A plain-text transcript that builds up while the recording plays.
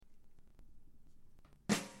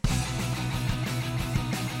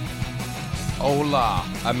Hola,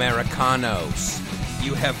 Americanos.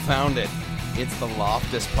 You have found it. It's the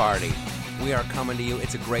Loftus Party. We are coming to you.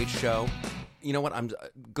 It's a great show. You know what?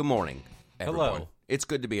 Good morning, everyone. Hello. It's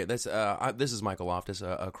good to be here. This is Michael Loftus.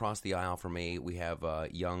 Across the aisle from me, we have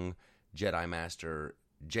young Jedi Master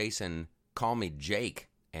Jason, call me Jake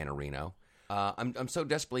Anarino. I'm so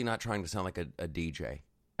desperately not trying to sound like a DJ.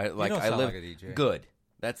 I don't sound like a DJ. Good.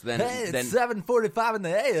 That's then. Hey, it's then 7:45 in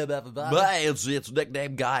the AM, everybody. Hey, it's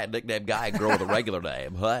nickname guy, girl with a regular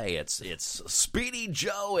name. Hey, it's Speedy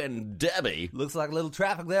Joe and Debbie. Looks like a little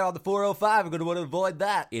traffic there on the 405. We're going to want to avoid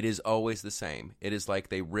that. It is always the same. It is like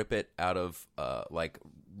they rip it out of like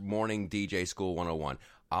morning DJ School 101.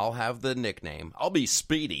 I'll have the nickname. I'll be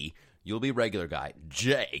Speedy. You'll be regular guy,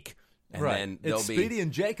 Jake. And right. then it's Speedy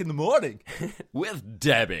and Jake in the morning. With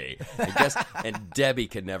Debbie. And Debbie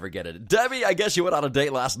could never get it. Debbie, I guess you went on a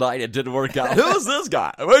date last night and it didn't work out. Who's this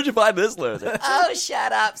guy? Where'd you find this loser? Oh,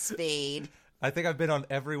 shut up, Speed. I think I've been on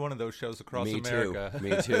every one of those shows across America.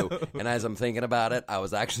 Me too. And as I'm thinking about it, I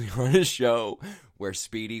was actually on a show where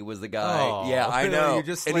Speedy was the guy. Oh, yeah, I know. You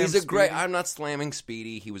just and he's a slammed great. Speedy? I'm not slamming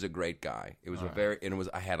Speedy. He was a great guy. It was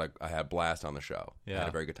I had a blast on the show. Yeah. I had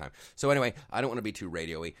a very good time. So anyway, I don't want to be too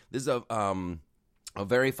radio-y. This is a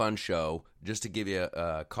very fun show. Just to give you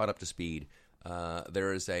caught up to speed,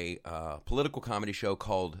 there is a political comedy show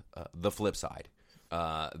called The Flip Side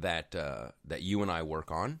that you and I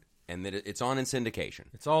work on. And that it's on in syndication.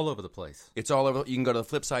 It's all over the place. It's all over. You can go to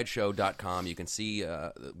theflipsideshow.com. You can see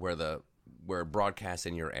where it broadcasts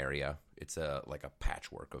in your area. It's like a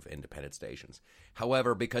patchwork of independent stations.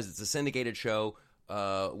 However, because it's a syndicated show,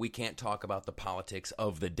 we can't talk about the politics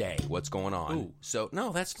of the day, what's going on. Ooh. So,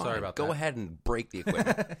 no, that's fine. Sorry about Go that. ahead and break the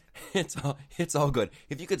equipment. It's all good.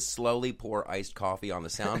 If you could slowly pour iced coffee on the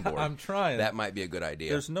soundboard, I'm trying. That might be a good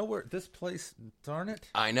idea. There's nowhere. This place, darn it.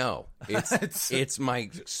 I know. It's my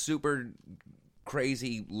super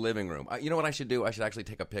crazy living room. You know what I should do? I should actually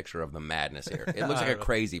take a picture of the madness here. It looks like a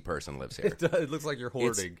crazy person lives here. It looks like you're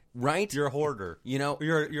hoarding. Right? You're a hoarder. You know,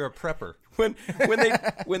 You're a prepper.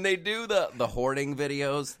 when they do the hoarding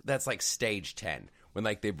videos, that's like stage 10. When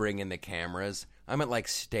like they bring in the cameras, I'm at like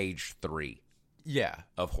stage 3 Yeah.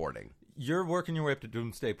 of hoarding. You're working your way up to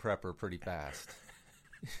Doomsday Prepper pretty fast.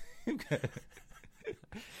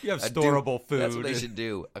 You have storable food. That's what they should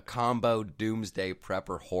do. A combo Doomsday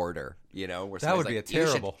Prepper hoarder. You know, where That would somebody's be a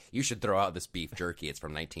terrible. You should throw out this beef jerky. It's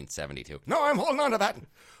from 1972. No, I'm holding on to that.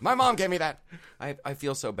 My mom gave me that. I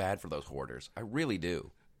feel so bad for those hoarders. I really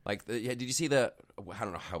do. Like, did you see the? I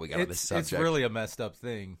don't know how we got on this subject. It's really a messed up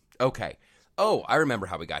thing. Okay. Oh, I remember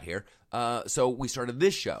how we got here. So we started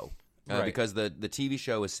this show Right. because the TV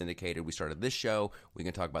show is syndicated. We started this show. We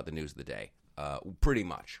can talk about the news of the day. Pretty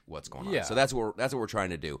much what's going on. Yeah. So that's what we're trying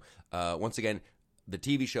to do. Once again, the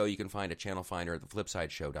TV show you can find at Channel Finder at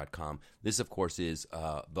theflipsideshow.com. This, of course, is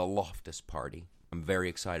the Loftus Party. I'm very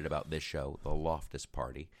excited about this show, the Loftus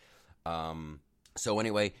Party. So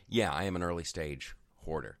anyway, yeah, I am an early stage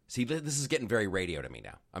hoarder. See, this is getting very radio to me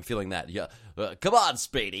now. I'm feeling that. Yeah, come on,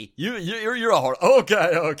 Speedy, you're a hoarder.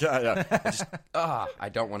 Okay. Yeah. I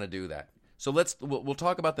don't want to do that. So we'll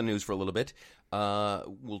talk about the news for a little bit.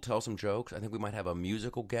 We'll tell some jokes. I think we might have a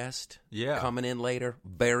musical guest coming in later.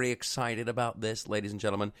 Very excited about this, ladies and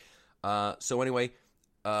gentlemen. So anyway,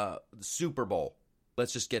 the Super Bowl.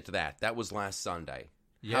 Let's just get to that. That was last Sunday.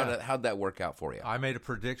 Yeah. How'd that work out for you? I made a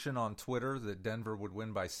prediction on Twitter that Denver would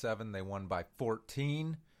win by 7. They won by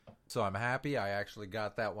 14. So I'm happy. I actually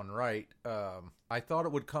got that one right. I thought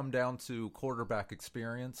it would come down to quarterback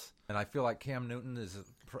experience, and I feel like Cam Newton is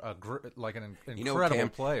like an incredible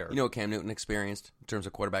player. You know what Cam Newton experienced in terms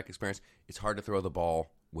of quarterback experience? It's hard to throw the ball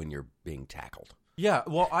when you're being tackled. Yeah,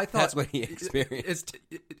 well, I thought That's what he experienced.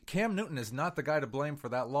 Cam Newton is not the guy to blame for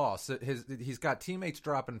that loss. He's got teammates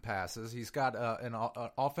dropping passes. He's got an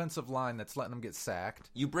offensive line that's letting him get sacked.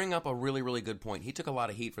 You bring up a really, really good point. He took a lot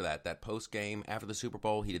of heat for that post game after the Super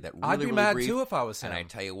Bowl. He did that really, I'd be really mad brief. too if I was him. And I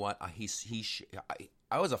tell you what,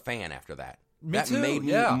 I was a fan after that. Me that too, made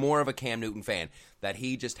me yeah. more of a Cam Newton fan. That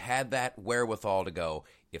he just had that wherewithal to go,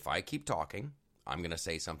 if I keep talking, I'm going to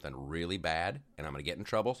say something really bad, and I'm going to get in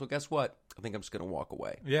trouble. So guess what? I think I'm just going to walk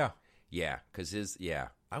away. Yeah. Yeah, because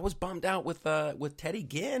I was bummed out with Teddy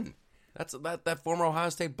Ginn. That's that former Ohio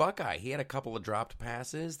State Buckeye. He had a couple of dropped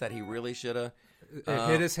passes that he really should have. It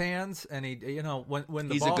hit his hands, and when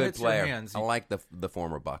the He's ball a good hits player. your hands, I like the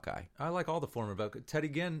former Buckeye. I like all the former Buckeye. Teddy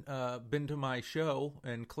Ginn, been to my show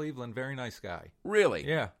in Cleveland. Very nice guy. Really?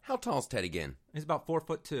 Yeah. How tall is Teddy Ginn? He's about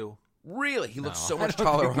 4'2". Really? He looks so I much don't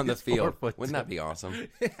taller think on the he's field. 4'2". Wouldn't that be awesome?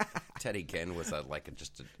 Teddy Ginn was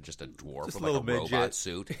just a dwarf Just with a little like a robot midget.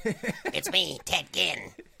 suit. It's me, Ted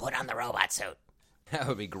Ginn. Put on the robot suit. That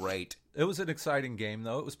would be great. It was an exciting game,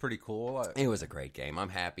 though. It was pretty cool. It was a great game. I'm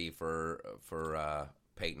happy for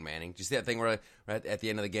Peyton Manning. Did you see that thing where right at the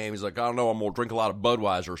end of the game he's like, I don't know, I'm gonna drink a lot of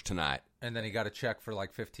Budweisers tonight. And then he got a check for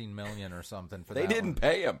like $15 million or something for They that didn't one.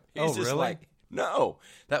 pay him. He's just really? like, no.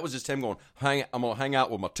 That was just him going, I'm gonna hang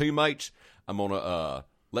out with my teammates. I'm gonna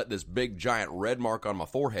let this big giant red mark on my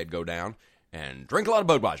forehead go down and drink a lot of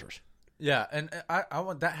Budweisers. Yeah, and I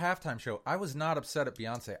want that halftime show. I was not upset at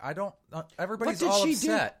Beyonce. I don't. Everybody's What did all she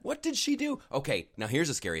upset. do? What did she do? Okay, now here's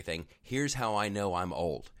a scary thing. Here's how I know I'm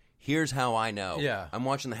old. Here's how I know. Yeah. I'm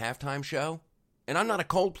watching the halftime show, and I'm not a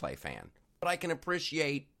Coldplay fan, but I can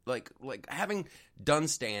appreciate like having done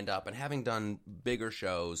stand up and having done bigger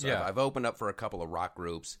shows. Yeah. I've opened up for a couple of rock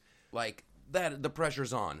groups. Like that, the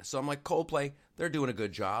pressure's on. So I'm like, Coldplay, they're doing a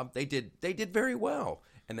good job. They did very well.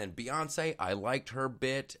 And then Beyonce, I liked her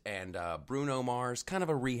bit, and Bruno Mars, kind of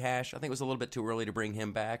a rehash. I think it was a little bit too early to bring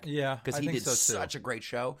him back. Yeah, because I he think did so, too. such a great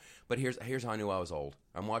show. But here's how I knew I was old.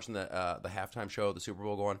 I'm watching the halftime show of the Super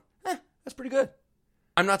Bowl, going, that's pretty good.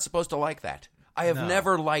 I'm not supposed to like that. I have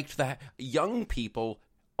never liked that. Young people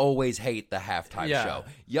always hate the halftime show.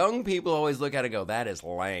 Young people always look at it and go, that is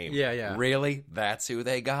lame. Yeah. Really? That's who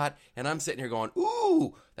they got? And I'm sitting here going,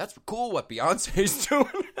 ooh, that's cool what Beyonce's doing.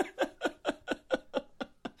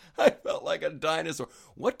 I felt like a dinosaur.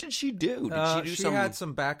 What did she do? Did she do She some? had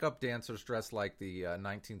some backup dancers dressed like the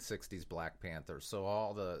 1960s Black Panthers. So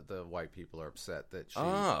all the white people are upset that she.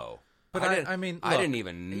 Oh, But I mean, I look, didn't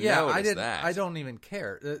even yeah, notice that. I don't even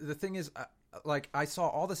care. The thing is, like, I saw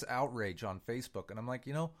all this outrage on Facebook, and I'm like,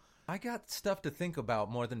 I got stuff to think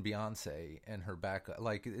about more than Beyonce and her backup.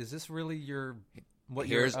 Like, is this really your outrage?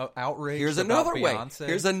 Here's about another way. Beyonce?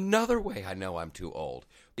 Here's another way I know I'm too old.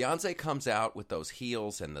 Beyonce comes out with those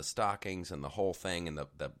heels and the stockings and the whole thing and the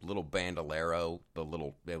little bandolero,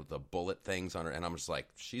 the bullet things on her, and I'm just like,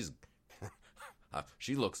 she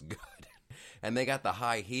looks good. And they got the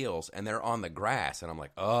high heels and they're on the grass, and I'm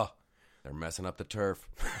like, oh, they're messing up the turf.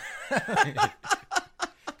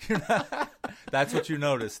 That's what you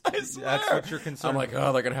noticed. That's what you're concerned. I'm like,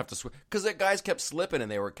 oh, they're gonna have to switch because the guys kept slipping and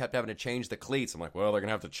they kept having to change the cleats. I'm like, well, they're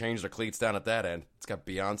gonna have to change the cleats down at that end. It's got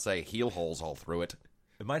Beyonce heel holes all through it.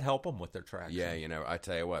 It might help them with their traction. Yeah, I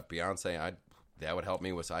tell you what, Beyonce, that would help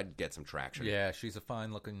me with. I'd get some traction. Yeah, she's a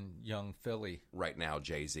fine-looking young filly. Right now,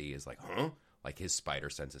 Jay-Z is like, huh? Like his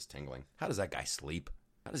spider sense is tingling. How does that guy sleep?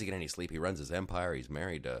 How does he get any sleep? He runs his empire. He's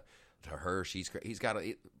married to her. He's got.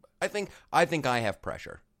 I think I have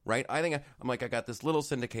pressure. Right? I think I'm like, I got this little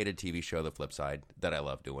syndicated TV show, The Flip Side, that I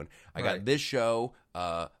love doing. I got this show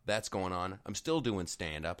that's going on. I'm still doing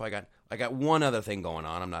stand up. I got one other thing going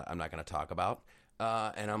on. I'm not going to talk about.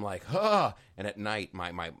 And I'm like, and at night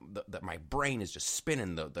my brain is just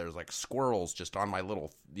spinning. There's like squirrels just on my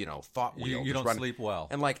little thought wheel. You don't sleep well.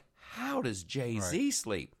 And like, how does Jay-Z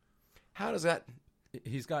sleep? How does that?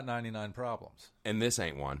 He's got 99 problems. And this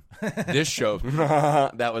ain't one. This show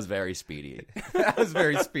that was very speedy. That was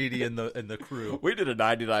very speedy in the crew. We did a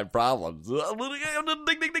 99 problems. Ding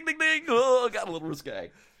ding ding ding ding. Oh, got a little risque.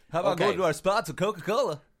 How about going to our spots with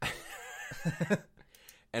Coca-Cola?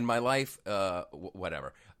 And my life,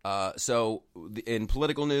 whatever. So in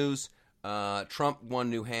political news, Trump won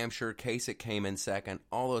New Hampshire. Kasich came in second.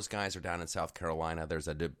 All those guys are down in South Carolina. There's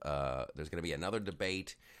going to be another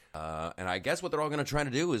debate. And I guess what they're all going to try to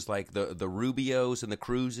do is like the Rubios and the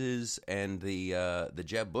Cruzes and the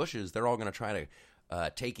Jeb Bushes. They're all going to try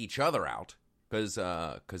to take each other out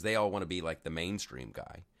because they all want to be like the mainstream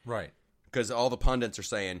guy. Right. Because all the pundits are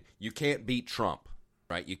saying you can't beat Trump.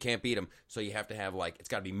 Right, you can't beat him, so you have to have it's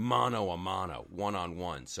got to be mano a mano,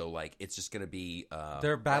 1-on-1. So it's just going to be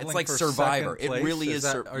they're battling. It's like for Survivor. Second place. It really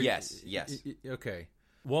is. Yes. Okay.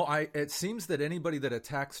 Well, it seems that anybody that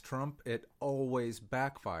attacks Trump, it always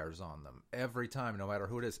backfires on them every time, no matter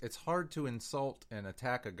who it is. It's hard to insult and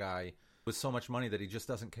attack a guy with so much money that he just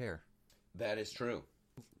doesn't care. That is true.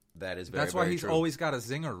 That is very. That's why very he's true. always got a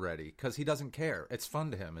zinger ready because he doesn't care. It's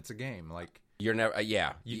fun to him. It's a game. Like you're never.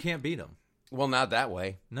 You can't beat him. Well, not that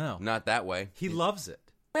way. No. Not that way. He loves it.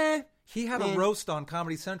 He had a roast on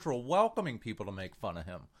Comedy Central welcoming people to make fun of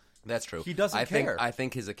him. That's true. He doesn't care. I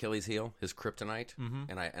think his Achilles heel, his kryptonite,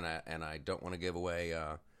 and I don't want to give away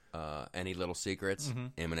any little secrets.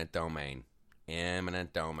 Eminent domain.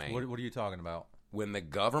 Eminent domain. What are you talking about? When the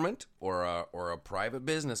government or a private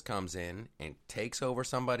business comes in and takes over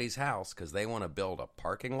somebody's house because they want to build a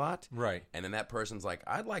parking lot, right? And then that person's like,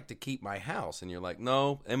 "I'd like to keep my house," and you're like,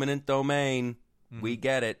 "No, eminent domain. We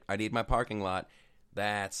get it. I need my parking lot."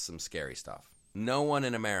 That's some scary stuff. No one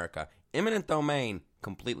in America, eminent domain,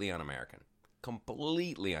 completely un-American.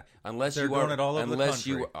 completely unless They're you are doing it all over the unless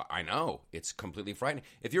you. country. I know it's completely frightening.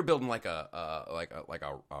 If you're building like a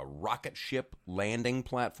rocket ship landing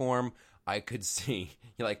platform, I could see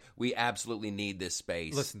you're like, we absolutely need this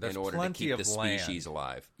space Listen, there's in order to plenty keep of the land. species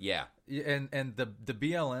alive. Yeah. And the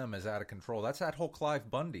BLM is out of control. That's that whole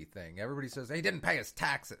Clive Bundy thing. Everybody says he didn't pay his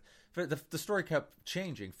taxes. The story kept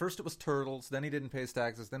changing. First it was turtles, then he didn't pay his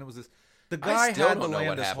taxes, then it was this. The guy I still had the don't know land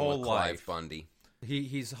what his happened whole with Clive life. Bundy.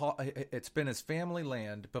 It's been his family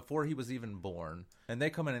land before he was even born, and they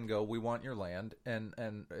come in and go, we want your land, and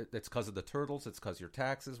it's because of the turtles, it's because of your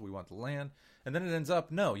taxes, we want the land, and then it ends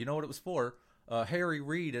up, no, you know what it was for? Harry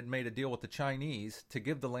Reid had made a deal with the Chinese to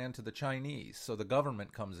give the land to the Chinese, so the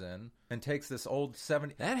government comes in and takes this old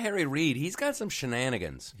 70. That Harry Reid, he's got some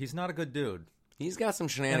shenanigans. He's not a good dude. He's got some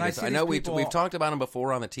shenanigans. see I know these people- we've talked about him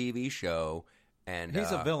before on the TV show, and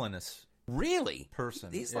He's a villainous really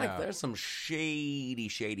person. He's yeah. like, there's some shady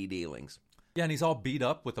dealings. Yeah, and he's all beat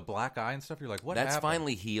up with a black eye and stuff. You're like, what That's happened?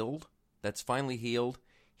 finally healed.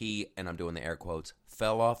 He, and I'm doing the air quotes,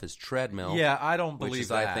 fell off his treadmill. Yeah, I don't Which believe is,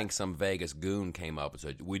 that. I think, some Vegas goon came up and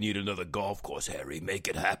said, "We need another golf course, Harry. Make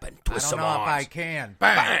it happen. I Twist don't some know if I arms." can.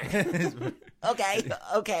 Bang!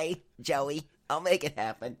 Okay, Joey. I'll make it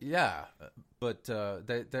happen. Yeah, but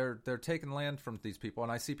they're taking land from these people,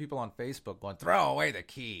 and I see people on Facebook going, "Throw away the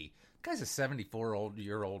key." The guy's a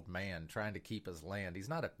 74-year-old man trying to keep his land. He's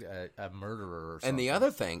not a murderer or something. And the other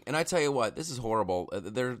thing, and I tell you what, this is horrible.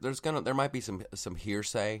 There might be some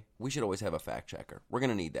hearsay. We should always have a fact checker. We're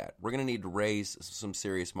gonna need that. We're gonna need to raise some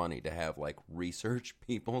serious money to have like research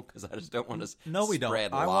people, because I just don't want to. No, we don't.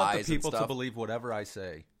 Spread I lies want the and people to stuff. believe whatever I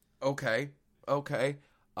say. Okay. Boy,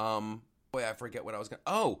 I forget what I was going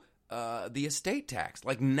to... the estate tax.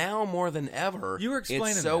 Like, now more than ever... You were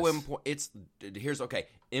explaining it's so this. important. Here's, okay,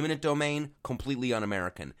 eminent domain, completely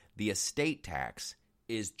un-American. The estate tax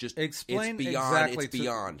is just... Explain it's beyond, exactly it's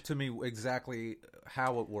beyond. to me exactly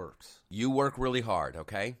how it works. You work really hard,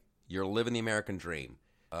 okay? You're living the American dream.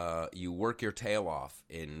 You work your tail off,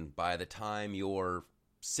 and by the time you're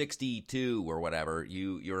 62 or whatever,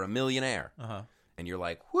 you're a millionaire. Uh-huh. And you're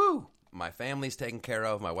like, whew, my family's taken care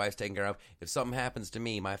of, my wife's taken care of. If something happens to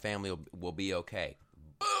me, my family will be okay.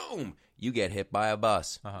 Boom! You get hit by a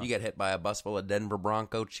bus. You get hit by a bus full of Denver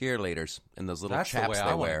Bronco cheerleaders and those little That's the chaps way they I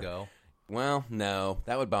want wear. to go. Well, no,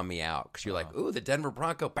 that would bum me out, because you're like, ooh, the Denver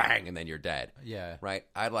Bronco, bang, and then you're dead. Yeah. Right?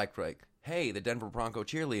 I'd like, hey, the Denver Bronco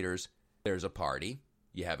cheerleaders, there's a party,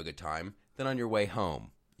 you have a good time, then on your way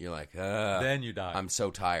home, you're like, Then you die. I'm so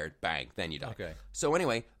tired, bang, then you die. Okay. So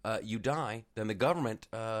anyway, you die, then the government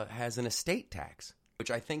has an estate tax, which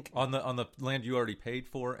I think, on the land you already paid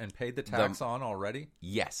for and paid the tax on already.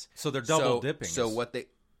 yes. So they're double dipping. So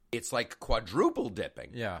it's like quadruple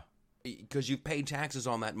dipping. Yeah. Because you've paid taxes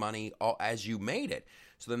on that money as you made it.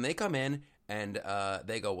 So then they come in and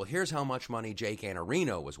they go, well, here's how much money Jake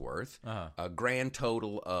Anarino was worth, a grand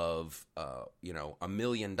total of, $1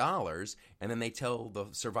 million. And then they tell the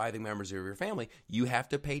surviving members of your family, you have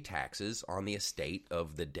to pay taxes on the estate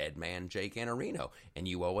of the dead man, Jake Anarino, and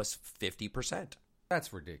you owe us 50%.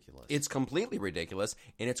 That's ridiculous. It's completely ridiculous,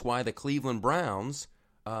 and it's why the Cleveland Browns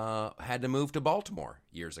had to move to Baltimore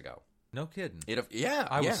years ago. No kidding.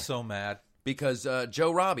 I was so mad. Because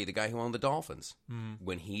Joe Robbie, the guy who owned the Dolphins,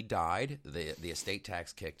 when he died, the estate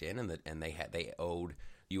tax kicked in, and they owed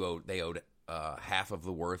half of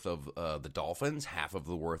the worth of the Dolphins, half of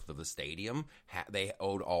the worth of the stadium. They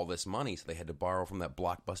owed all this money, so they had to borrow from that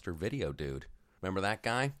Blockbuster Video dude. Remember that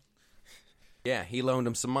guy? Yeah, he loaned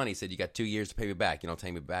him some money. Said, "You got 2 years to pay me back. You don't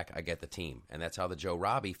pay me back, I get the team." And that's how the Joe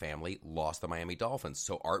Robbie family lost the Miami Dolphins.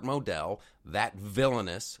 So Art Modell, that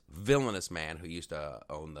villainous man who used to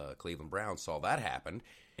own the Cleveland Browns, saw that happen,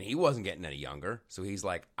 and he wasn't getting any younger. So he's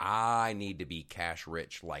like, I need to be cash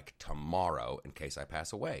rich like tomorrow in case I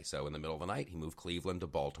pass away. So in the middle of the night, he moved Cleveland to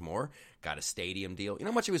Baltimore, got a stadium deal. You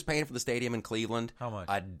know how much he was paying for the stadium in Cleveland? How much?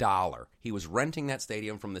 $1. He was renting that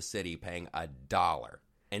stadium from the city, paying $1.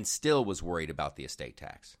 And still was worried about the estate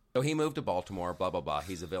tax. So he moved to Baltimore, blah, blah, blah.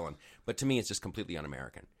 He's a villain. But to me, it's just completely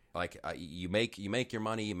un-American. Like, you make your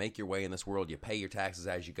money, you make your way in this world, you pay your taxes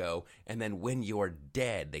as you go, and then when you're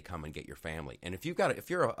dead, they come and get your family. And if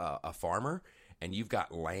you're a farmer and you've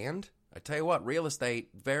got land, I tell you what, real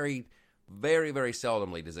estate, very, very, very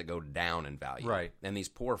seldomly does it go down in value. Right. And these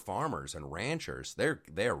poor farmers and ranchers, they're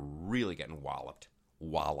really getting walloped.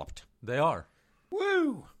 They are.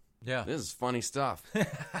 Woo! Yeah. This is funny stuff.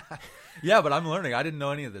 Yeah, but I'm learning. I didn't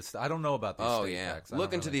know any of this. I don't know about the estate tax.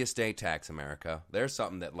 Look into the estate tax, America. There's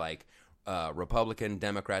something that, like, Republican,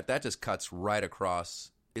 Democrat, that just cuts right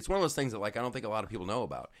across. It's one of those things that, like, I don't think a lot of people know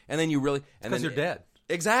about. And then you really... Because you're dead.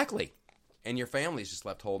 Exactly. and your family's just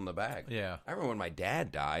left holding the bag. Yeah. I remember when my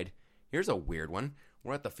dad died. Here's a weird one.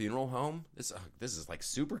 We're at the funeral home. This is like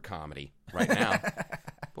super comedy right now.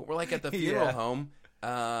 But we're like at the funeral home,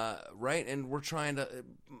 right? And we're trying to.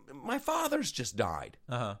 My father's just died,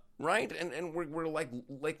 right? And we're like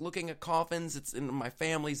looking at coffins. It's and my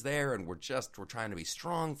family's there, and we're trying to be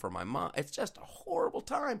strong for my mom. It's just a horrible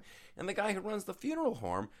time. And the guy who runs the funeral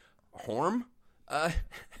home,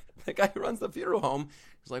 the guy who runs the funeral home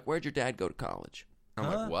is like, "Where'd your dad go to college?"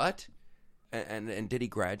 I'm like, "What?" And did he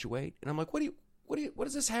graduate? And I'm like, what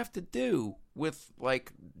does this have to do with,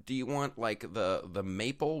 like, do you want, like, the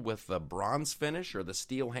maple with the bronze finish or the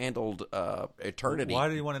steel-handled eternity? Why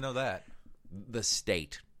do you want to know that? The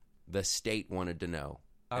state wanted to know.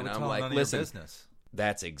 I would I'm tell like, none listen, of your business.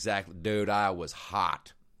 That's exactly, dude, I was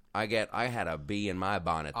hot. I had a bee in my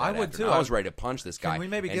bonnet. I would, afternoon. too. I was ready to punch this guy. Can we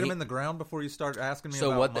maybe get him in the ground before you start asking me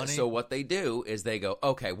about money? So what they do is they go,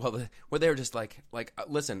 okay, well, they're just like,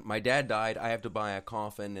 listen, my dad died. I have to buy a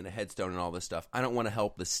coffin and a headstone and all this stuff. I don't want to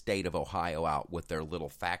help the state of Ohio out with their little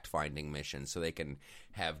fact-finding mission so they can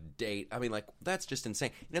have date. I mean, like, that's just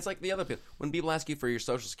insane. And it's like the other people. When people ask you for your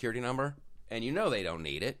Social Security number, and you know they don't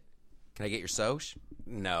need it, can I get your Soch?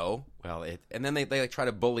 No. Well, and then they like try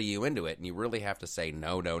to bully you into it, and you really have to say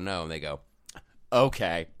no, and they go,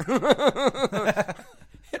 okay.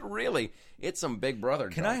 It's some Big Brother.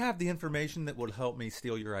 Can I have the information that would help me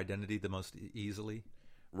steal your identity the most easily?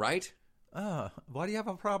 Right? Why do you have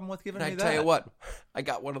a problem with giving And me I that? tell you what, I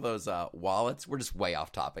got one of those wallets. We're just way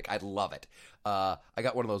off topic. I love it. I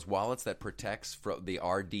got one of those wallets that protects from the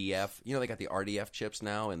RDF. You know, they got the RDF chips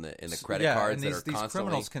now in the credit cards and that are these constantly.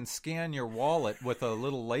 criminals can scan your wallet with a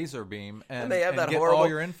little laser beam and they have that get horrible, all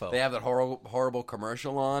your info. They have that horrible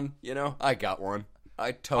commercial on. You know, I got one.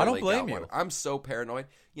 I totally blame got one. you. I'm so paranoid.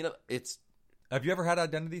 You know, it's. Have you ever had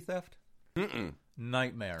identity theft?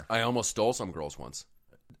 Nightmare. I almost stole some girls once.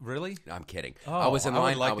 Really? I'm kidding. Oh, I was in line. I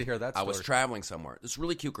would like to hear that I was story. traveling somewhere. This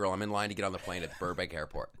really cute girl. I'm in line to get on the plane at Burbank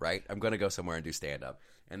Airport, right? I'm going to go somewhere and do stand-up.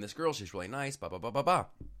 And this girl, she's really nice, blah, blah, blah, blah, blah.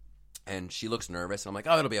 And she looks nervous. And I'm like,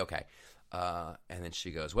 oh, it'll be okay. And then she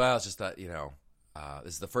goes, well, it's just that,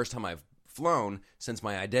 this is the first time I've flown since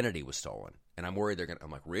my identity was stolen. And I'm worried they're going to...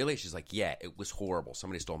 I'm like, really? She's like, yeah, it was horrible.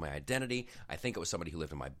 Somebody stole my identity. I think it was somebody who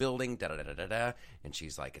lived in my building, da-da-da-da-da. And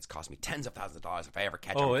she's like, it's cost me tens of thousands of dollars if I ever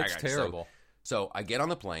catch them. Oh, it's terrible. So I get on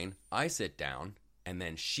the plane, I sit down, and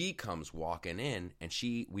then she comes walking in, and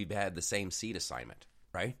we've had the same seat assignment,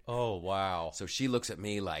 right? Oh, wow. So she looks at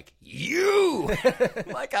me like, you!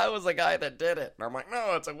 Like I was the guy that did it. And I'm like,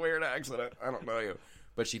 no, it's a weird accident. I don't know you.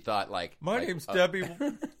 But she thought like... My name's Debbie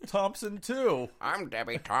Thompson, too. I'm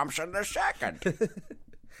Debbie Thompson II.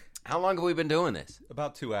 How long have we been doing this?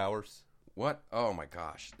 About 2 hours. What? Oh, my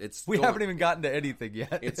gosh. We haven't even gotten to anything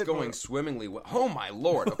yet. It's going swimmingly well. Oh, my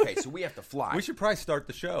Lord. Okay, so we have to fly. We should probably start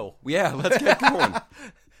the show. Yeah, let's get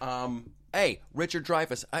going. Hey, Richard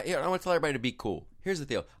Dreyfuss, I want to tell everybody to be cool. Here's the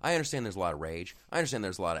deal. I understand there's a lot of rage. I understand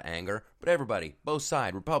there's a lot of anger. But everybody, both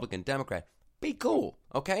sides, Republican, Democrat, be cool,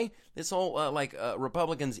 okay? This whole,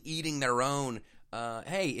 Republicans eating their own.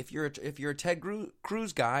 Hey, if you're a Ted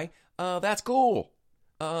Cruz guy, that's cool.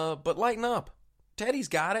 But lighten up. Teddy's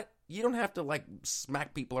got it. You don't have to, like,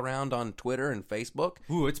 smack people around on Twitter and Facebook.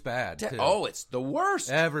 Ooh, it's bad, too. Oh, it's the worst.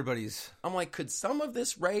 Everybody's... I'm like, could some of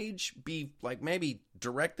this rage be, like, maybe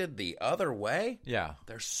directed the other way? Yeah.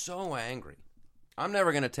 They're so angry. I'm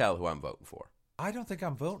never going to tell who I'm voting for. I don't think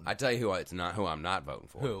I'm voting. I tell you who I'm not voting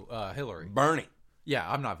for. Who? Hillary. Bernie. Yeah,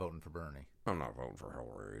 I'm not voting for Bernie. I'm not voting for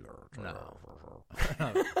Hillary either.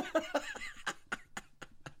 No.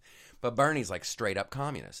 But Bernie's, like, straight up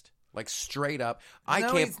communist. Like, straight up.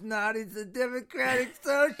 He's not. He's a democratic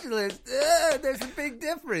socialist. There's a big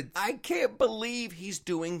difference. I can't believe he's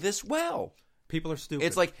doing this well. People are stupid.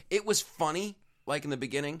 It's like, it was funny, like, in the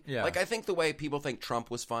beginning. Yeah. Like, I think the way people think Trump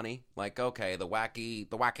was funny, like, okay, the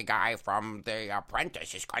wacky guy from The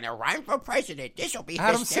Apprentice is going to run for president. This will be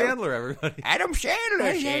Adam hysterical. Sandler, everybody. Adam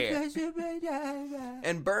Sandler's here.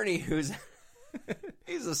 And Bernie,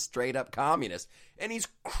 he's a straight up communist, and he's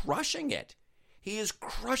crushing it. He is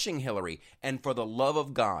crushing Hillary. And for the love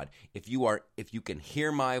of God, if you can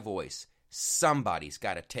hear my voice, somebody's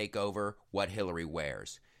got to take over what Hillary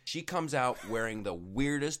wears. She comes out wearing the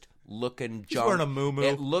weirdest looking junk. She's wearing a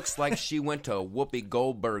muumuu. It looks like she went to Whoopi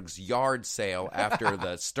Goldberg's yard sale after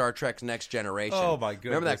the Star Trek Next Generation. Oh, my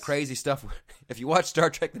goodness. Remember that crazy stuff? If you watch Star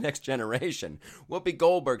Trek The Next Generation, Whoopi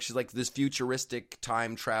Goldberg, she's like this futuristic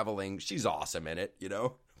time traveling. She's awesome in it, you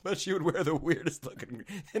know? But she would wear the weirdest looking,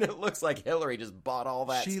 and it looks like Hillary just bought all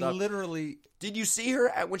that stuff. She literally... Did you see her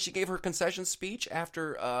when she gave her concession speech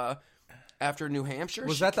after after New Hampshire.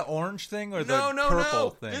 Was that the orange thing or the no, purple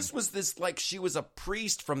thing? This was like she was a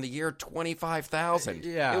priest from the year 25,000.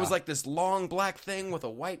 Yeah. It was like this long black thing with a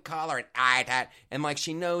white collar and like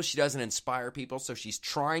she knows she doesn't inspire people, so she's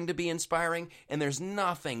trying to be inspiring, and there's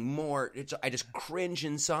nothing more. I just cringe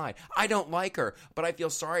inside. I don't like her, but I feel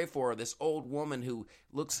sorry for her, this old woman who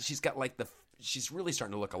she's got like she's really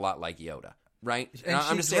starting to look a lot like Yoda. Right? And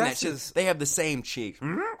I'm just saying that they have the same cheek.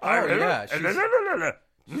 Oh, yeah.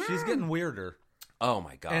 She's getting weirder. Oh,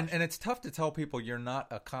 my God. And it's tough to tell people you're not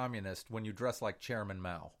a communist when you dress like Chairman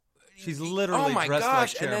Mao. She's literally dressed like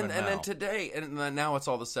Chairman Mao. And then today, and then now it's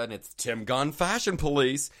all of a sudden it's Tim Gunn Fashion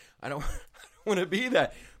Police. I don't want to be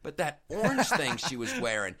that. But that orange thing she was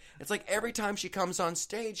wearing, it's like every time she comes on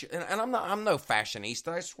stage, and I'm no fashionista,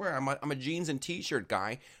 I swear. I'm a jeans and T-shirt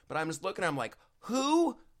guy. But I'm just looking, I'm like,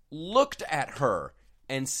 who looked at her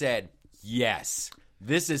and said, yes,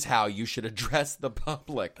 this is how you should address the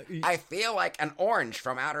public? I feel like an orange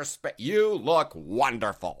from outer space. You look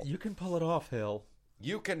wonderful. You can pull it off, Hill.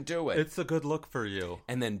 You can do it. It's a good look for you.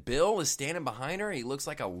 And then Bill is standing behind her. He looks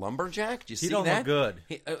like a lumberjack. Do you see that? He don't look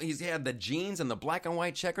good. He's had the jeans and the black and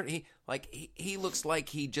white checkered. He looks like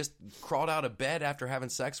he just crawled out of bed after having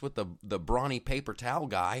sex with the brawny paper towel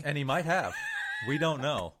guy. And he might have. We don't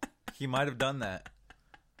know. He might have done that.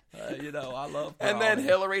 I love And then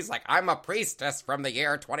Hillary's like, I'm a priestess from the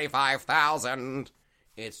year 25,000.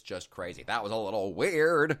 It's just crazy. That was a little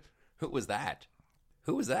weird. Who was that?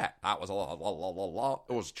 That was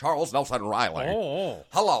it was Charles Nelson Riley. Oh.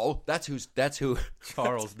 Hello. That's who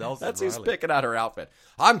Charles Nelson That's Riley. who's picking out her outfit.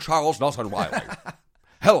 I'm Charles Nelson Riley.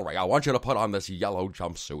 Hillary, I want you to put on this yellow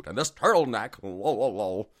jumpsuit and this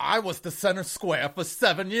turtleneck. I was the center square for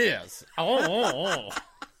 7 years. Oh,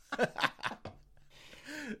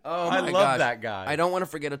 I my love gosh. that guy. I don't want to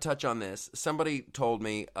forget to touch on this. Somebody told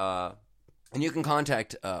me, and you can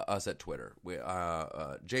contact us at Twitter.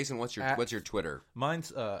 Jason, what's your Twitter?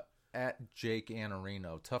 Mine's at Jake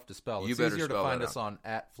Anarino. Tough to spell. You It's better easier to spell find that us on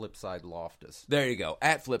at Flipside Loftus. There you go,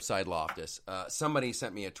 at Flipside Loftus. Somebody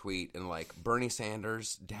sent me a tweet, and like Bernie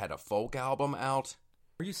Sanders had a folk album out.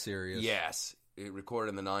 Are you serious? Yes, it recorded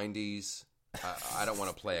in the 90s. I don't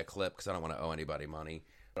want to play a clip because I don't want to owe anybody money.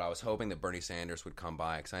 But I was hoping that Bernie Sanders would come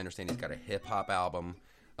by because I understand he's got a hip-hop album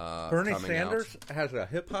Bernie coming Sanders out. has a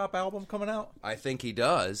hip-hop album coming out? I think he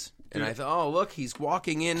does. And I thought, oh, look, he's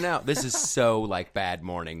walking in now. This is so like Bad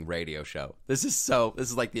Morning Radio show. This is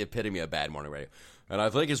like the epitome of Bad Morning Radio. And I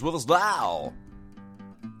think he's with us now.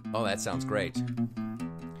 Oh, that sounds great.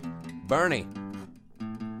 Bernie.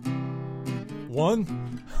 1.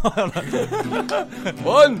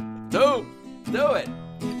 1, 2, do it.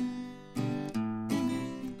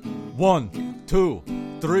 1, 2,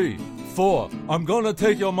 3, 4. I'm gonna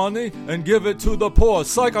take your money and give it to the poor.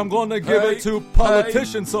 Psych, I'm gonna give it to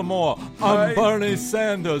politicians some more. I'm Bernie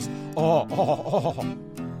Sanders. Oh.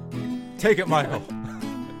 Take it, Michael.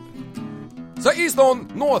 So east on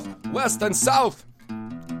north, west, and south.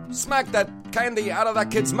 Smack that candy out of that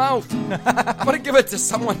kid's mouth. I'm gonna give it to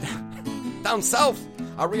someone down south.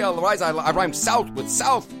 I realize I rhyme south with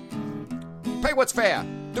south. Pay what's fair.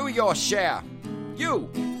 Do your share. You.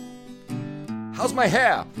 How's my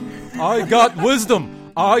hair? I got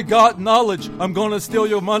wisdom. I got knowledge. I'm gonna steal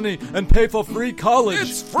your money and pay for free college.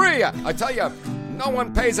 It's free. I tell you, no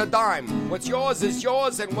one pays a dime. What's yours is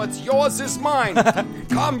yours, and what's yours is mine.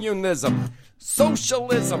 Communism,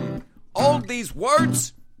 socialism, all these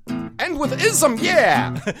words end with ism,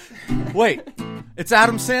 yeah. Wait, it's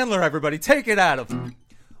Adam Sandler, everybody. Take it, Adam.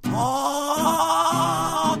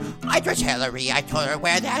 Oh, I just Hillary. I told her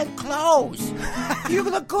wear that clothes. You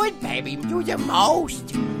look good, baby. You're the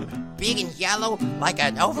most. Big and yellow like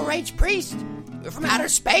an overage priest. You're from outer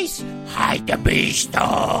space. Hide the beast.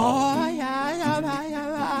 I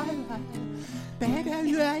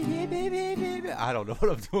don't know what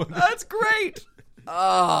I'm doing. That's great.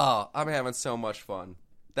 Oh, I'm having so much fun.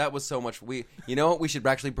 That was so much. You know what? We should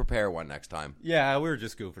actually prepare one next time. Yeah, we were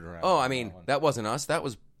just goofing around. Oh, I mean, that wasn't us. That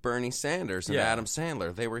was Bernie Sanders and Yeah. Adam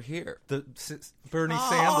Sandler. They were here. Bernie Sandler.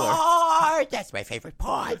 Oh, that's my favorite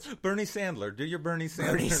part. Bernie Sandler. Do your Bernie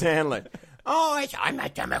Sandler. Bernie Sandler. Oh, I'm a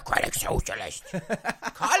democratic socialist.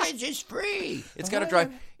 College is free. It's got to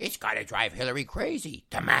drive. It's got to drive Hillary crazy.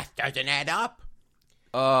 The math doesn't add up.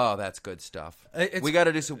 Oh, that's good stuff. It's- We got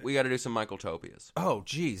to do some. We got to do some Michael Topias. Oh,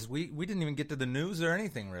 geez. We didn't even get to the news or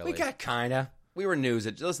anything, really. We got kinda. We were news.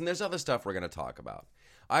 Listen, there's other stuff we're going to talk about.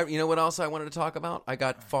 You know what else I wanted to talk about? I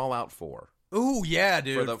got Fallout 4. Ooh, yeah,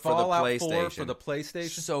 dude. For the Fallout 4 PlayStation. for the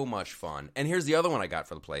PlayStation. So much fun. And here's the other one I got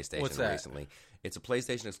for the PlayStation What's that? recently. It's a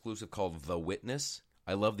PlayStation exclusive called The Witness.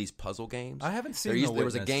 I love these puzzle games. I haven't seen There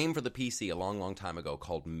was a Witness. game for the PC a long, long time ago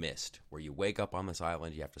called Myst, where you wake up on this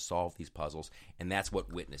island, you have to solve these puzzles, and that's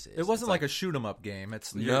what Witness is. It wasn't It's like a shoot 'em up game.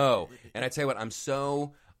 It's no. And I tell you what, I'm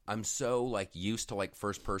so like used to like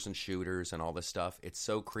first person shooters and all this stuff. It's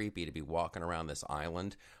so creepy to be walking around this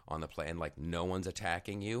island on the plane, like no one's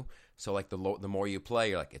attacking you. So like the more you play,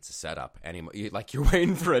 you're like, it's a setup. You're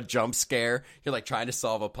waiting for a jump scare. You're like trying to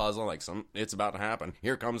solve a puzzle. Like it's about to happen.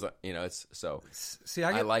 Here comes it's so. See,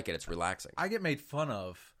 I like it. It's relaxing. I get made fun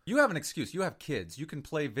of. You have an excuse. You have kids. You can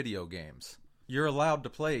play video games. You're allowed to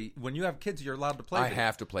play. When you have kids, you're allowed to play. I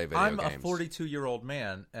have to play video I'm games. a 42-year-old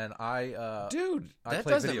man, and I dude, I that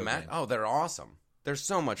play doesn't video matter. games. Oh, they're awesome. They're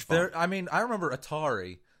so much fun. I remember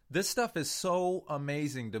Atari. This stuff is so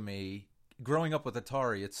amazing to me. Growing up with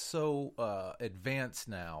Atari, it's so advanced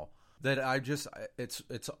now that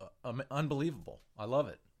it's unbelievable. I love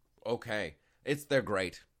it. Okay, they're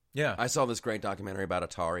great. Yeah, I saw this great documentary about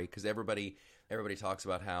Atari because everybody talks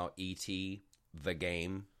about how E.T. the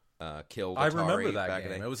game killed Atari. I remember that back in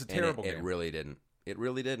game. the day. It was a terrible It game. really didn't. It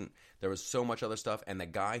really didn't. There was so much other stuff, and the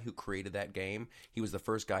guy who created that game, he was the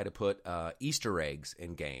first guy to put Easter eggs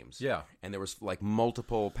in games. Yeah. And there was like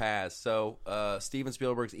multiple paths. So Steven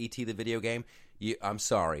Spielberg's E.T. the video game, I'm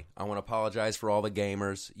sorry. I want to apologize for all the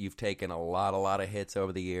gamers. You've taken a lot of hits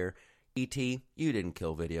over the year. E.T., you didn't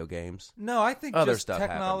kill video games. No, I think Other just stuff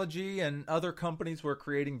technology and other companies were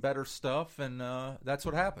creating better stuff, and that's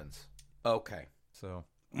what happens. Okay. So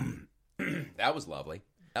That was lovely.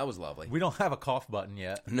 That was lovely. we don't have a cough button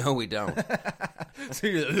yet. No, we don't.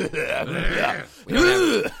 See, We don't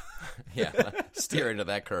have, yeah, steer into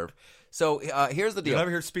that curve. So here's the deal. you'll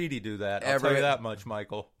never hear Speedy do that. I'll tell you that much,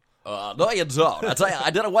 Michael. No, you don't. I tell you, I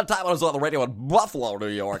did it one time when I was on the radio in Buffalo, New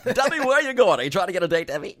York. Debbie, where you going? Are you trying to get a date,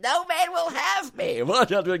 Debbie? No man will have me. Well,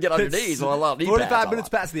 you have to get on your knees. Well, I'll knee pads 45 on. minutes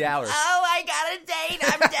past the hour. Oh, I got a date.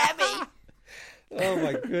 I'm Debbie. Oh,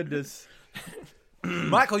 my goodness.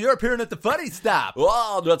 Michael, you're appearing at the Funny Stop.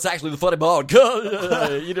 Well, that's actually the funny part.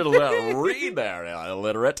 You did a little read there,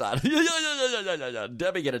 illiterate.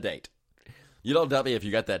 Debbie, get a date. You know, Debbie, if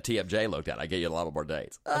you got that TMJ looked at, I get you a lot more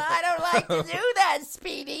dates. I don't like to do that,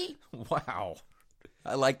 Speedy. Wow.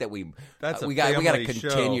 I like that we got to family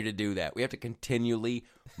continue show. to do that. We have to continually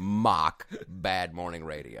mock bad morning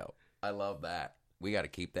radio. I love that. We got to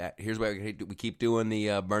keep that. Here's why we keep doing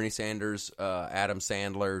the Bernie Sanders, Adam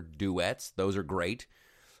Sandler duets. Those are great.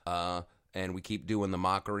 And we keep doing the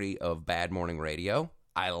mockery of bad morning radio.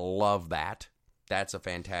 I love that. That's a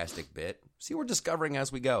fantastic bit. See, we're discovering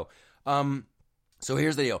as we go. So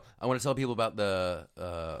here's the deal. I want to tell people about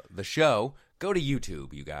the show. Go to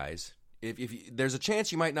YouTube, you guys. If there's a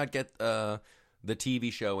chance you might not get the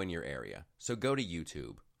TV show in your area, so go to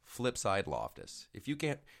YouTube. Flipside Loftus. If you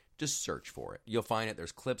can't, just search for it. You'll find it.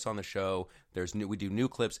 There's clips on the show. We do new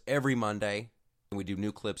clips every Monday, and we do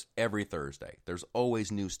new clips every Thursday. There's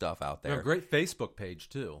always new stuff out We there. have a great Facebook page,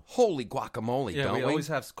 too. Holy guacamole, Yeah, don't we? we always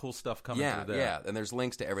have cool stuff coming through there. Yeah, and there's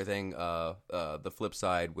links to everything, the Flip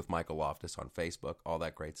Side with Michael Loftus on Facebook, all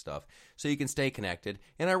that great stuff, so you can stay connected.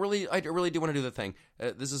 And I really do want to do the thing.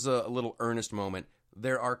 This is a little earnest moment.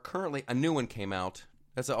 There are currently, a new one came out.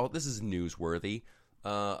 This is newsworthy.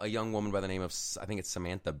 A young woman by the name of, I think it's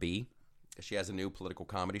Samantha Bee. She has a new political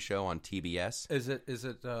comedy show on TBS. Is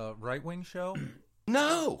it a right-wing show?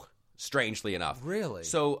 No! Strangely enough. Really?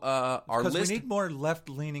 So our Because list... we need more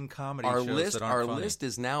left-leaning comedy Our shows that aren't funny. list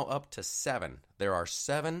is now up to 7. There are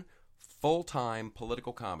 7 full-time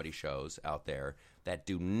political comedy shows out there that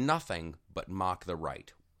do nothing but mock the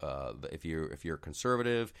right. If you're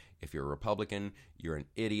conservative, if you're a Republican, you're an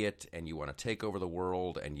idiot, and you want to take over the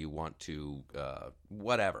world, and you want to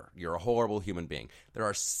whatever. You're a horrible human being. There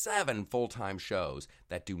are 7 full-time shows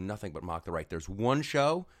that do nothing but mock the right. There's one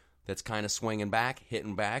show that's kind of swinging back,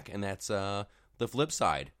 hitting back, and that's The Flip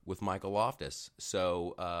Side with Michael Loftus.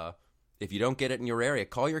 So if you don't get it in your area,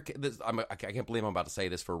 call your I can't believe I'm about to say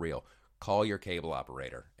this for real. Call your cable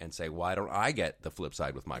operator and say, why don't I get The Flip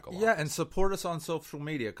Side with Michael Loftus? Yeah, and support us on social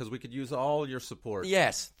media because we could use all your support.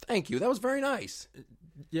 Yes, thank you. That was very nice.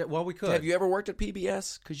 Yeah, well, we could. Have you ever worked at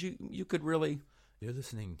PBS? Because you could really... You're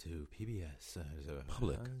listening to PBS.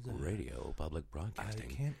 Public radio, public I broadcasting.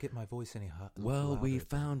 can't get my voice any hot. Well, we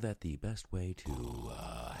found that the best way to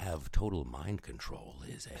have total mind control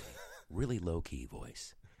is a really low-key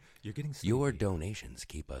voice. You're getting sleepy. Your donations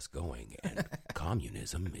keep us going, and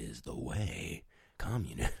communism is the way.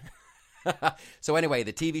 So anyway,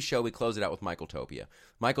 the TV show, we close it out with Michaeltopia.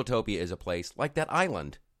 Michaeltopia is a place like that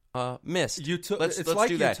island, Mist. It's let's like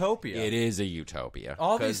do that. Utopia. It is a utopia.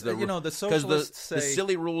 All these, the socialists the say...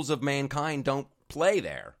 silly rules of mankind don't play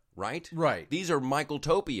there, right? Right. These are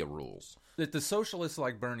Michaeltopia rules. That the socialists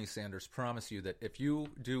like Bernie Sanders promise you that if you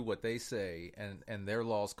do what they say and their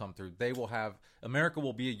laws come through, America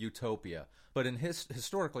will be a utopia. But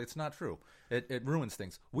historically, it's not true. It ruins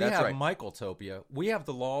things. We That's have right. Michaeltopia. We have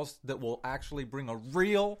the laws that will actually bring a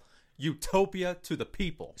real utopia to the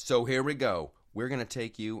people. So here we go. We're going to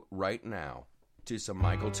take you right now to some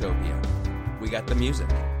Michaeltopia. We got the music.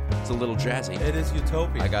 It's a little jazzy. It is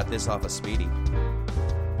utopia. I got this off of Speedy.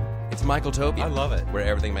 It's Michaeltopia. I love it. Where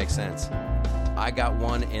everything makes sense. I got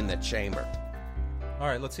one in the chamber. All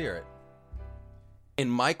right, let's hear it. In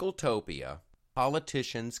Michaeltopia,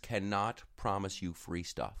 politicians cannot promise you free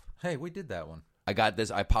stuff. Hey, we did that one. I got this.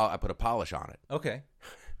 I put a polish on it. Okay.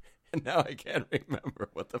 And now I can't remember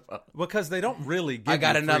what the fuck. Because they don't really give I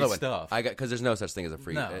got you another free one. stuff. Because there's no such thing as a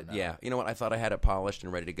free. No. Yeah, you know what? I thought I had it polished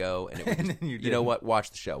and ready to go, and it was And just, then you you know didn't. what?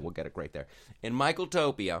 Watch the show. We'll get it right there. In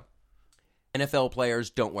Michaeltopia, NFL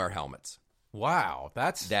players don't wear helmets. Wow,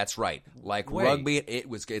 That's right. Like Wait. rugby,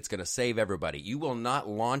 it's going to save everybody. You will not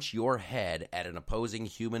launch your head at an opposing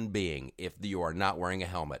human being if you are not wearing a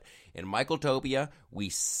helmet. In Michaeltopia, we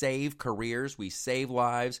save careers, we save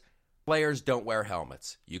lives. Players don't wear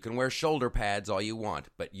helmets. You can wear shoulder pads all you want,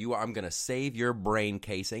 but I'm going to save your brain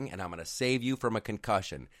casing, and I'm going to save you from a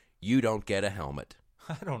concussion. You don't get a helmet.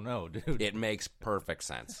 I don't know, dude. It makes perfect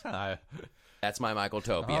sense. In That's my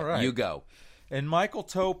Michaeltopia. All right. You go.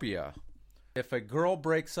 Michaeltopia, if a girl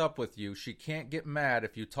breaks up with you, she can't get mad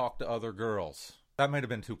if you talk to other girls. That might have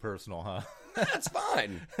been too personal, huh? That's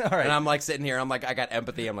fine. All right. And I'm like sitting here. I'm like, I got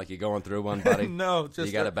empathy. I'm like, you going through one, buddy? No, just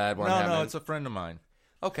You got a bad one No, happening? no, it's a friend of mine.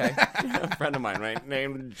 Okay. A friend of mine, right?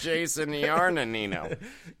 Named Jason Yarnanino.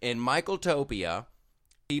 In Michaeltopia,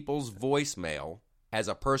 people's voicemail has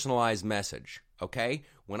a personalized message, okay?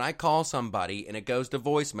 When I call somebody and it goes to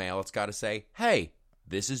voicemail, it's got to say, hey,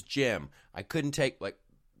 this is Jim. I couldn't take,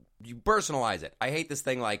 you personalize it. I hate this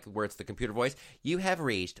thing like where it's the computer voice. You have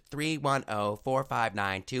reached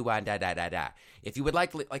 310-459-21 da da da da. If you would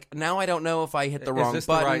like now I don't know if I hit the wrong this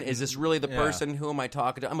the button. right- Is this really the Yeah. person? Who am I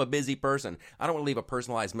talking to? I'm a busy person. I don't want to leave a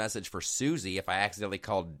personalized message for Susie if I accidentally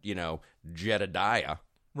called, Jedediah.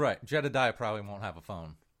 Right. Jedediah probably won't have a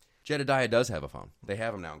phone. Jedediah does have a phone. They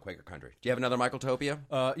have him now in Quaker Country. Do you have another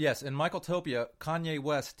Michaeltopia? Yes, in Michaeltopia, Kanye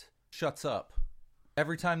West shuts up.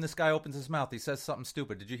 Every time this guy opens his mouth, he says something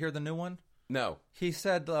stupid. Did you hear the new one? No. He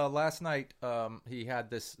said last night he had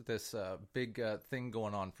this big thing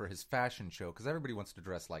going on for his fashion show because everybody wants to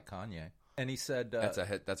dress like Kanye. And he said... That's a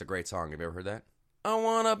hit. That's a great song. Have you ever heard that? I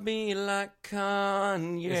want to be like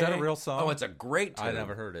Kanye. Is that a real song? Oh, it's a great tune. I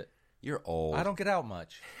never heard it. You're old. I don't get out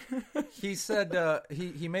much. He said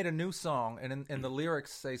he made a new song, and in the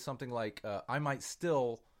lyrics say something like, I might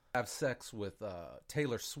still have sex with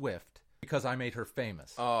Taylor Swift because I made her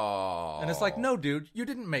famous. Oh. And it's like, no, dude, you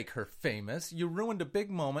didn't make her famous. You ruined a big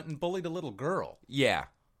moment and bullied a little girl. Yeah.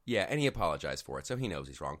 Yeah, and he apologized for it, so he knows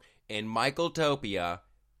he's wrong. In Michaeltopia,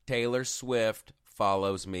 Taylor Swift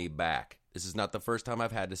follows me back. This is not the first time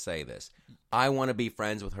I've had to say this. I want to be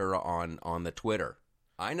friends with her on the Twitter.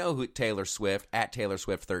 I know who Taylor Swift, at Taylor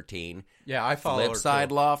Swift 13. Yeah, I follow her, Flipside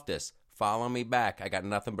too. Loftus. Follow me back. I got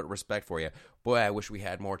nothing but respect for you. Boy, I wish we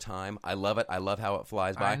had more time. I love it. I love how it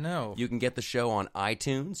flies by. I know. You can get the show on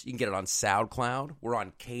iTunes. You can get it on SoundCloud. We're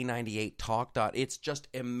on K98Talk. It's just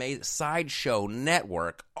amazing. Sideshow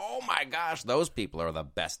Network. Oh my gosh, those people are the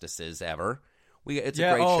bestesses ever. It's a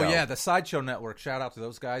great show. Oh, yeah, the Sideshow Network. Shout out to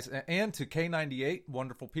those guys. And to K98,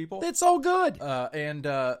 wonderful people. It's all good. And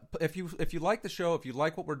if you like the show, if you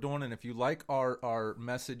like what we're doing, and if you like our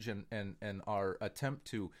message and our attempt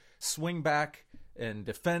to swing back and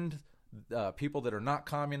defend people that are not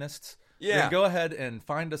communists, then go ahead and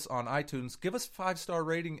find us on iTunes. Give us a 5-star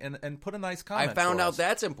rating and put a nice comment. I found for out us.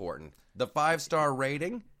 that's important. The 5-star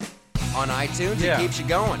rating on iTunes, Yeah. it keeps you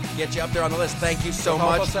going, get you up there on the list. Thank you so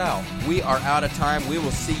Help much. us out. We are out of time. We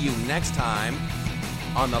will see you next time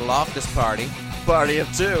on the Loftus Party. Party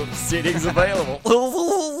of 2. Seating's available.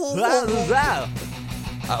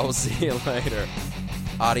 I will see you later.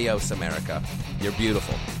 Adios, America. You're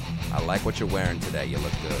beautiful. I like what you're wearing today. You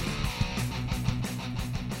look good.